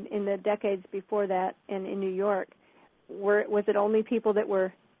 in the decades before that, and in New York. Was it only people that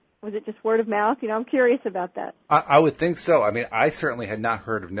was it just word of mouth? I'm curious about that. I would think so. I mean, I certainly had not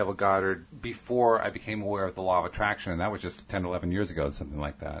heard of Neville Goddard before I became aware of the law of attraction, and that was just 10, 11 years ago, something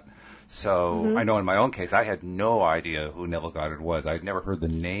like that. So I know in my own case, I had no idea who Neville Goddard was. I'd never heard the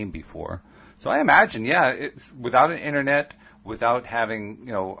name before. So I imagine, it's without an Internet, without having,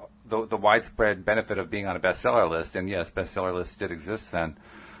 the widespread benefit of being on a bestseller list, and yes, bestseller lists did exist then,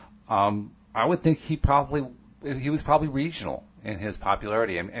 I would think he was probably regional in his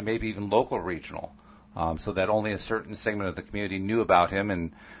popularity, and maybe even local regional, so that only a certain segment of the community knew about him,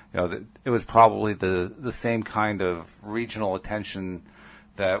 and it was probably the same kind of regional attention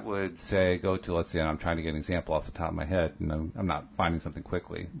that would say go to, let's see, and I'm trying to get an example off the top of my head, and I'm not finding something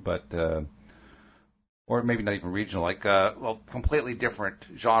quickly, but or maybe not even regional, like completely different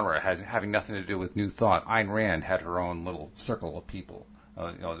genre, having nothing to do with New Thought. Ayn Rand had her own little circle of people.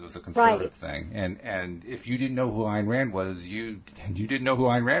 It was a conservative thing, and if you didn't know who Ayn Rand was, you didn't know who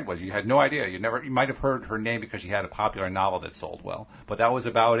Ayn Rand was. You had no idea. You might have heard her name because she had a popular novel that sold well, but that was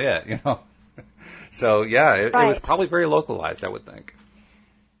about it. So yeah, it was probably very localized, I would think.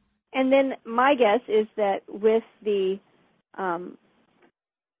 And then my guess is that with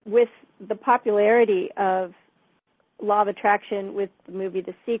the popularity of Law of Attraction, with the movie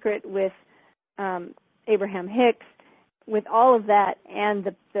The Secret, with Abraham Hicks, with all of that,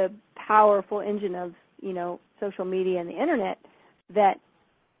 and the powerful engine of social media and the internet, that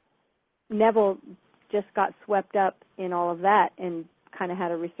Neville just got swept up in all of that and kind of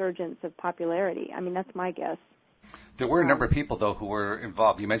had a resurgence of popularity. I mean, that's my guess. There were a number of people, though, who were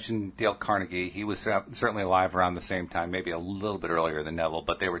involved. You mentioned Dale Carnegie. He was certainly alive around the same time, maybe a little bit earlier than Neville,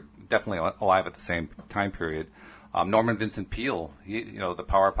 but they were definitely alive at the same time period. Norman Vincent Peale, The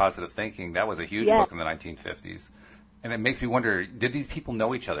Power of Positive Thinking, that was a huge book in the 1950s. And it makes me wonder, did these people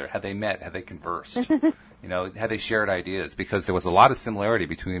know each other? Had they met? Had they conversed? Had they shared ideas? Because there was a lot of similarity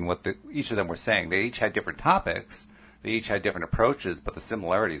between what each of them were saying. They each had different topics. They each had different approaches, but the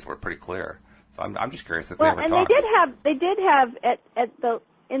similarities were pretty clear. So I'm just curious if they ever talked. They did have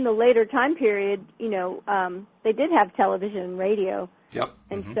in the later time period, they did have television and radio. Yep.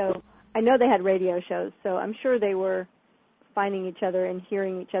 And so I know they had radio shows, so I'm sure they were finding each other and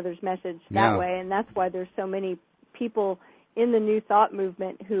hearing each other's message that way, and that's why there's so many people in the New Thought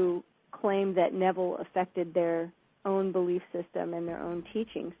movement who claim that Neville affected their own belief system and their own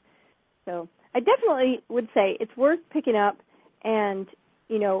teachings. So I definitely would say it's worth picking up, and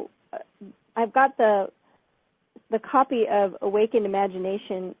I've got the copy of Awakened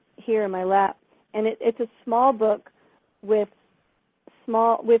Imagination here in my lap, and it's a small book with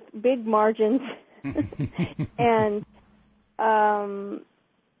big margins and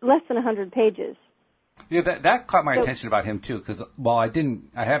less than 100 pages. Yeah, that caught my attention about him too, because while I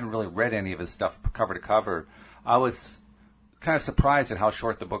haven't really read any of his stuff cover to cover, I was kind of surprised at how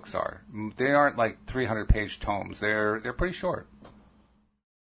short the books are. They aren't like 300-page tomes. They're pretty short.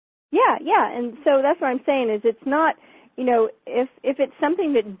 Yeah, and so that's what I'm saying is it's not, if it's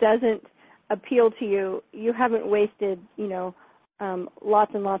something that doesn't appeal to you, you haven't wasted,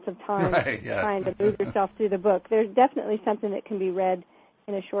 lots and lots of time trying to move yourself through the book. There's definitely something that can be read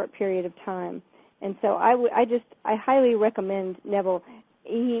in a short period of time. And so I highly recommend Neville.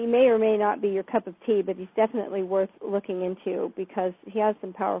 He may or may not be your cup of tea, but he's definitely worth looking into because he has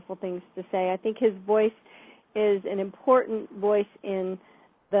some powerful things to say. I think his voice is an important voice in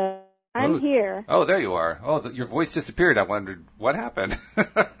the I'm here. Oh, there you are. Oh, your voice disappeared. I wondered what happened.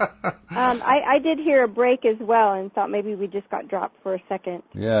 I did hear a break as well and thought maybe we just got dropped for a second.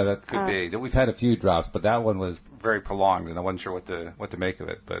 Yeah, that could be. We've had a few drops, but that one was very prolonged, and I wasn't sure what to make of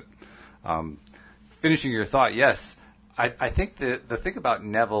it. But finishing your thought, yes, I think the thing about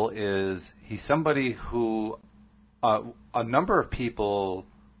Neville is he's somebody who a number of people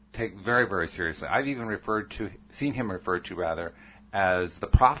take very, very seriously. I've even seen him referred to as the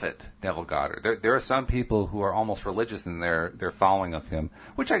prophet Neville Goddard. There are some people who are almost religious in their following of him,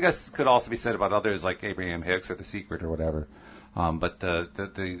 which I guess could also be said about others like Abraham Hicks or The Secret or whatever. But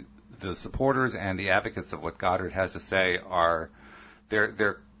the supporters and the advocates of what Goddard has to say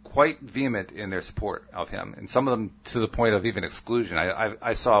they're quite vehement in their support of him, and some of them to the point of even exclusion.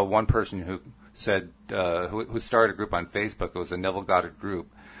 I saw one person who said who started a group on Facebook. It was a Neville Goddard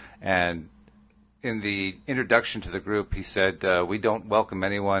group, and in the introduction to the group, he said, "We don't welcome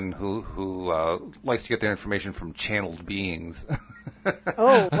anyone who likes to get their information from channeled beings."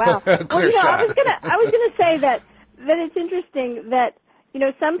 Oh wow! Clear shot. I was gonna say that it's interesting that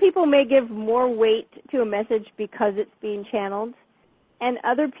some people may give more weight to a message because it's being channeled, and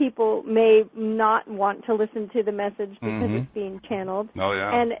other people may not want to listen to the message because it's being channeled. Oh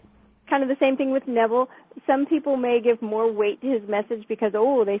yeah. And kind of the same thing with Neville. Some people may give more weight to his message because,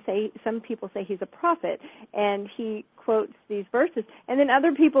 some people say he's a prophet and he quotes these verses. And then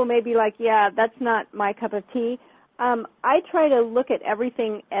other people may be like, yeah, that's not my cup of tea. I try to look at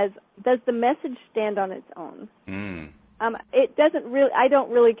everything as, does the message stand on its own? It doesn't really, I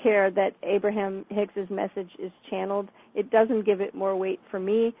don't really care that Abraham Hicks's message is channeled. It doesn't give it more weight for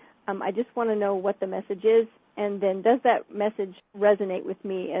me. I just want to know what the message is, and then does that message resonate with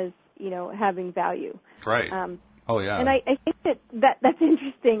me as, having value. Right. Oh, yeah. And I think that's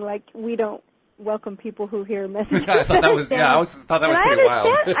interesting. Like, we don't welcome people who hear messages. I thought that was pretty wild.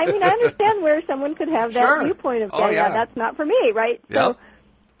 I understand where someone could have that viewpoint of, that's not for me, right? Yep. So,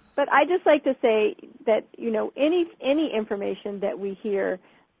 but I just like to say that, any information that we hear,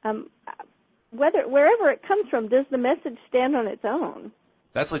 wherever it comes from, does the message stand on its own?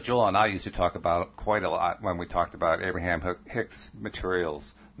 That's what Joel and I used to talk about quite a lot when we talked about Abraham Hicks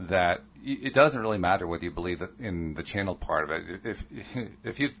materials, that it doesn't really matter whether you believe in the channeled part of it.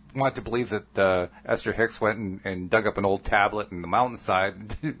 If you want to believe that Esther Hicks went and dug up an old tablet in the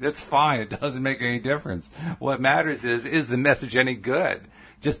mountainside, that's fine. It doesn't make any difference. What matters is the message any good?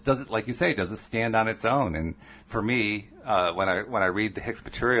 Just does it, like you say, does it stand on its own? And for me, when I read the Hicks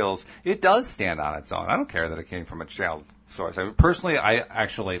materials, it does stand on its own. I don't care that it came from a channeled source. Personally, I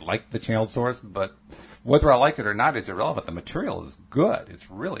actually like the channeled source, but whether I like it or not is irrelevant. The material is good. It's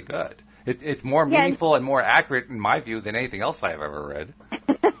really good. It's more meaningful and more accurate, in my view, than anything else I've ever read.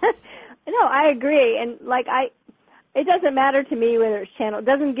 No, I agree. And it doesn't matter to me whether it's channeled. It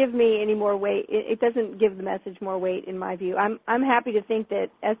doesn't give me any more weight. It doesn't give the message more weight, in my view. I'm happy to think that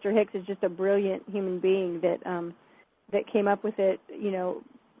Esther Hicks is just a brilliant human being that came up with it,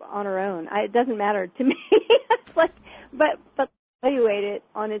 on her own. It doesn't matter to me. but evaluate it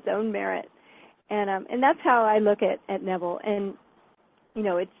on its own merit, and that's how I look at Neville. And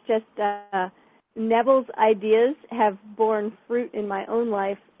it's just Neville's ideas have borne fruit in my own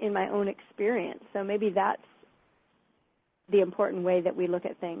life, in my own experience. So maybe that's the important way that we look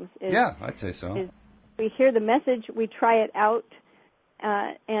at things. Yeah, I'd say so. We hear the message, we try it out,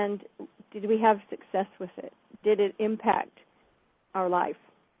 and did we have success with it? Did it impact our life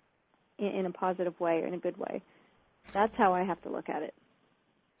in a positive way or in a good way? That's how I have to look at it.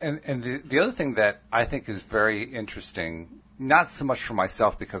 And the other thing that I think is very interesting, not so much for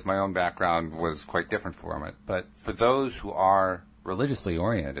myself because my own background was quite different from it, but for those who are religiously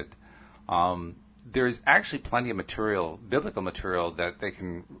oriented, there's actually plenty of material, biblical material, that they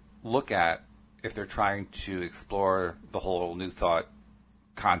can look at if they're trying to explore the whole New Thought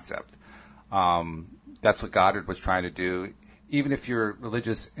concept. That's what Goddard was trying to do. Even if you're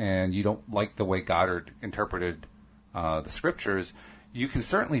religious and you don't like the way Goddard interpreted the scriptures, you can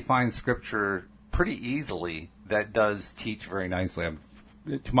certainly find scripture pretty easily that does teach very nicely.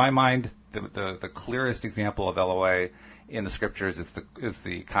 To my mind, the clearest example of LOA in the scriptures is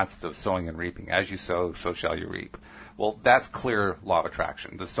the concept of sowing and reaping. As you sow, so shall you reap. Well, that's clear law of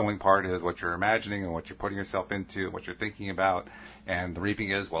attraction. The sowing part is what you're imagining and what you're putting yourself into, what you're thinking about, and the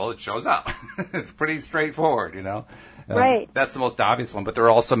reaping is, well, it shows up. It's pretty straightforward, Right. That's the most obvious one, but there are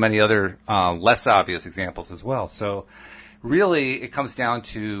also many other less obvious examples as well. So really, it comes down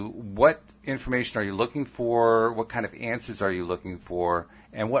to what information are you looking for, what kind of answers are you looking for,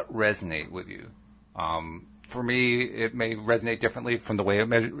 and what resonate with you. For me, it may resonate differently from the way it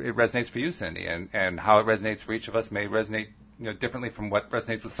resonates for you, Cindie, and how it resonates for each of us may resonate differently from what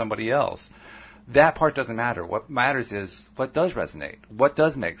resonates with somebody else. That part doesn't matter. What matters is what does resonate, what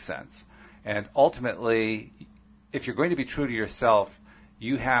does make sense. And ultimately, if you're going to be true to yourself,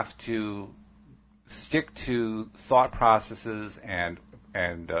 you have to stick to thought processes and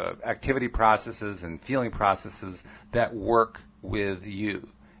activity processes and feeling processes that work with you.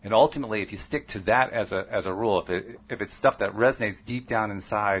 And ultimately, if you stick to that as a rule, if it's stuff that resonates deep down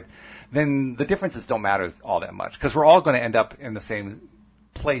inside, then the differences don't matter all that much, because we're all going to end up in the same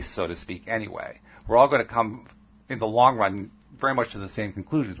place, so to speak, anyway. We're all going to come, in the long run, very much to the same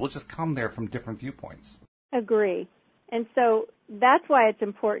conclusions. We'll just come there from different viewpoints. Agree. And so that's why it's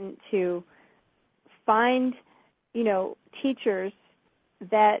important to find, teachers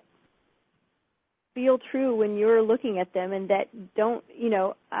that feel true when you're looking at them and that don't,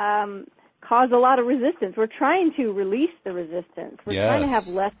 cause a lot of resistance. We're trying to release the resistance. We're trying to have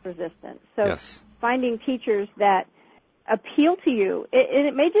less resistance. So finding teachers that appeal to you, and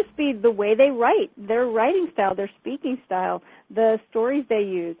it may just be the way they write, their writing style, their speaking style, the stories they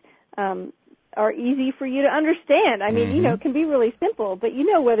use are easy for you to understand. I mean, it can be really simple, but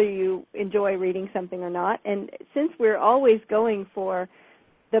whether you enjoy reading something or not. And since we're always going for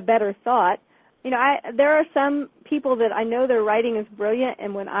the better thought, there are some people that I know their writing is brilliant,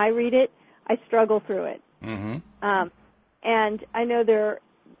 and when I read it, I struggle through it. Mm-hmm. And I know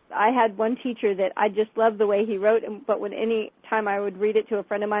I had one teacher that I just loved the way he wrote, but when any time I would read it to a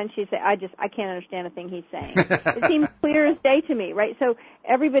friend of mine, she'd say, I can't understand a thing he's saying. It seems clear as day to me, right? So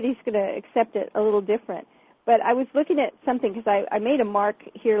everybody's going to accept it a little different. But I was looking at something, because I made a mark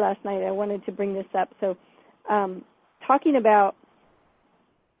here last night. I wanted to bring this up. So talking about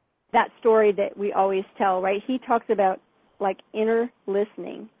that story that we always tell, right? He talks about, inner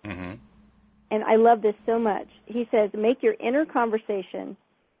listening. Mm-hmm. And I love this so much. He says, make your inner conversation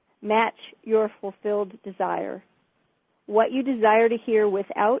match your fulfilled desire. What you desire to hear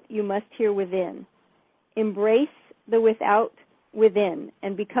without, you must hear within. Embrace the without within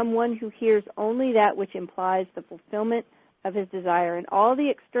and become one who hears only that which implies the fulfillment of his desire, and all the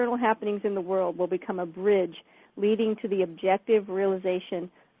external happenings in the world will become a bridge leading to the objective realization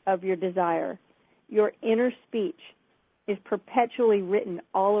of your desire. Your inner speech is perpetually written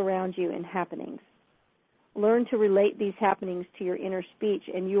all around you in happenings. Learn to relate these happenings to your inner speech,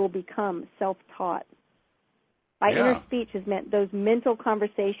 and you will become self-taught. By inner speech is meant those mental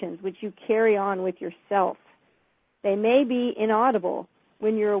conversations which you carry on with yourself. They may be inaudible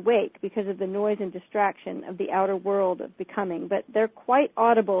when you're awake because of the noise and distraction of the outer world of becoming, but they're quite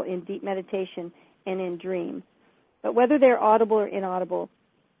audible in deep meditation and in dream. But whether they're audible or inaudible,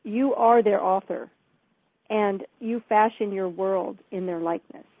 you are their author, and you fashion your world in their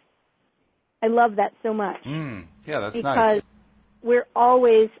likeness. I love that so much. Yeah, that's because nice. Because we're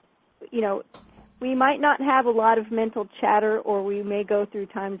always, we might not have a lot of mental chatter, or we may go through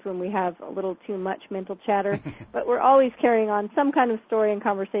times when we have a little too much mental chatter, but we're always carrying on some kind of story and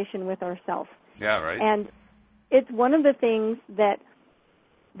conversation with ourselves. Yeah, right. And it's one of the things that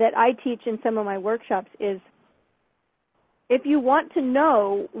I teach in some of my workshops is if you want to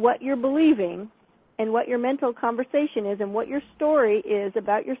know what you're believing and what your mental conversation is and what your story is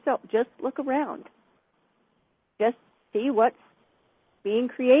about yourself, just look around. Just see what's being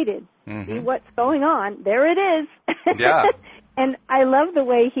created. See what's going on. There it is. Yeah. And I love the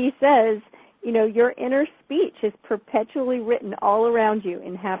way he says, your inner speech is perpetually written all around you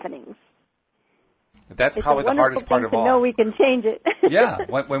in happenings. That's probably the hardest part of all. It's a wonderful thing to know we can change it. Yeah.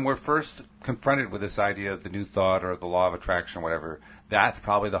 When we're first confronted with this idea of the new thought or the law of attraction or whatever, that's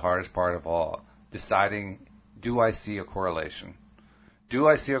probably the hardest part of all. Deciding, do I see a correlation? Do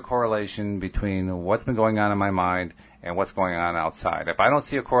I see a correlation between what's been going on in my mind and what's going on outside? If I don't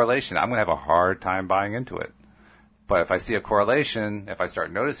see a correlation, I'm going to have a hard time buying into it. But if I see a correlation, if I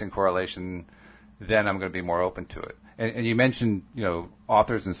start noticing correlation, then I'm going to be more open to it. And you mentioned,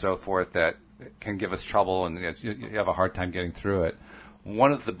 authors and so forth that can give us trouble and you have a hard time getting through it.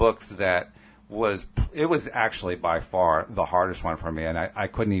 One of the books that was actually by far the hardest one for me, and I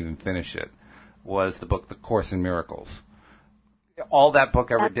couldn't even finish it, was the book, The Course in Miracles. All that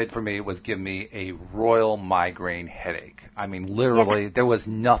book ever did for me was give me a royal migraine headache. I mean, literally, there was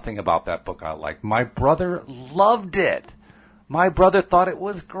nothing about that book I liked. My brother loved it. My brother thought it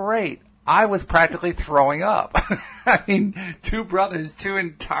was great. I was practically throwing up. I mean, two brothers, two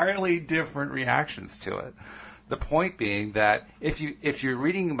entirely different reactions to it. The point being that if you're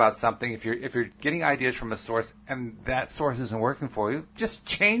reading about something, if you're getting ideas from a source and that source isn't working for you, just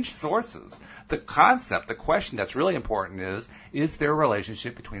change sources. The concept, the question that's really important is there a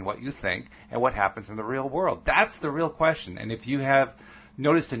relationship between what you think and what happens in the real world? That's the real question. And if you have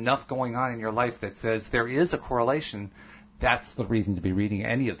noticed enough going on in your life that says there is a correlation, that's the reason to be reading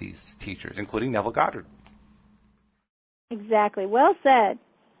any of these teachers, including Neville Goddard. Exactly. Well said.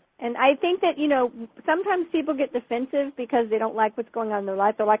 And I think that, sometimes people get defensive because they don't like what's going on in their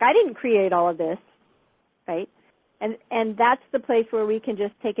life. They're like, I didn't create all of this, right? And that's the place where we can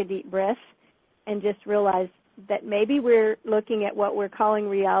just take a deep breath and just realize that maybe we're looking at what we're calling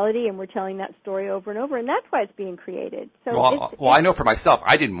reality and we're telling that story over and over, and that's why it's being created. So well, I know for myself,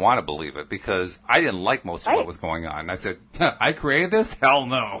 I didn't want to believe it because I didn't like most of what was going on. I said, I created this? Hell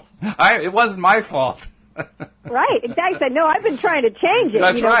no. It wasn't my fault. Right, exactly. I know I've been trying to change it.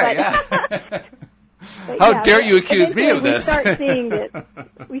 That's right, yeah. How dare you accuse me of this? We start seeing that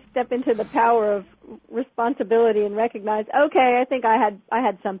we step into the power of responsibility and recognize, okay, I think I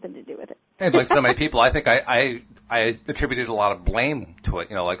had something to do with it. And like so many people, I think I attributed a lot of blame to it.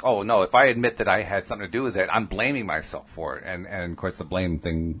 Like, oh no, if I admit that I had something to do with it, I'm blaming myself for it. And of course the blame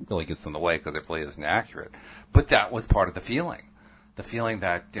thing really gets in the way because it really isn't accurate. But that was part of the feeling. The feeling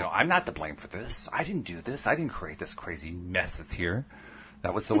that, I'm not to blame for this. I didn't do this. I didn't create this crazy mess that's here.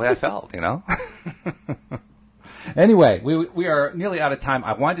 That was the way I felt, Anyway, we are nearly out of time.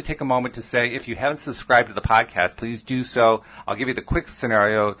 I wanted to take a moment to say, if you haven't subscribed to the podcast, please do so. I'll give you the quick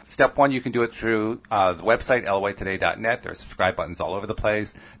scenario. Step one, you can do it through the website, loatoday.net. There are subscribe buttons all over the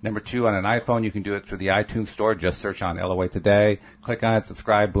place. Number two, on an iPhone, you can do it through the iTunes store. Just search on LOA Today. Click on it,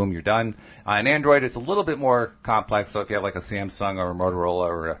 subscribe, boom, you're done. On Android, it's a little bit more complex. So if you have like a Samsung or a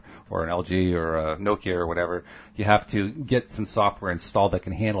Motorola or an LG or a Nokia or whatever, you have to get some software installed that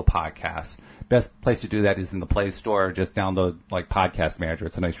can handle podcasts. Best place to do that is in the Play Store. Just download like Podcast Manager.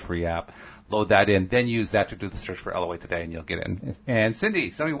 It's a nice free app. Load that in, then use that to do the search for LOA Today, and you'll get in. And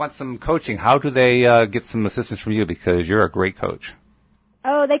Cindie, somebody wants some coaching. How do they get some assistance from you? Because you're a great coach.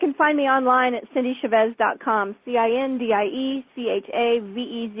 Oh, they can find me online at cindiechavez.com,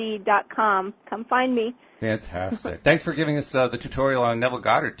 CINDIECHAVEZ.com. Come find me. Fantastic. Thanks for giving us the tutorial on Neville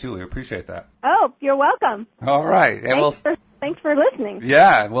Goddard, too. We appreciate that. Oh, you're welcome. All right. And thanks for listening.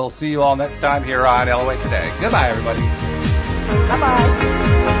 Yeah, we'll see you all next time here on LOA Today. Goodbye, everybody.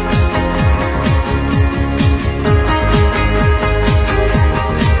 Bye-bye.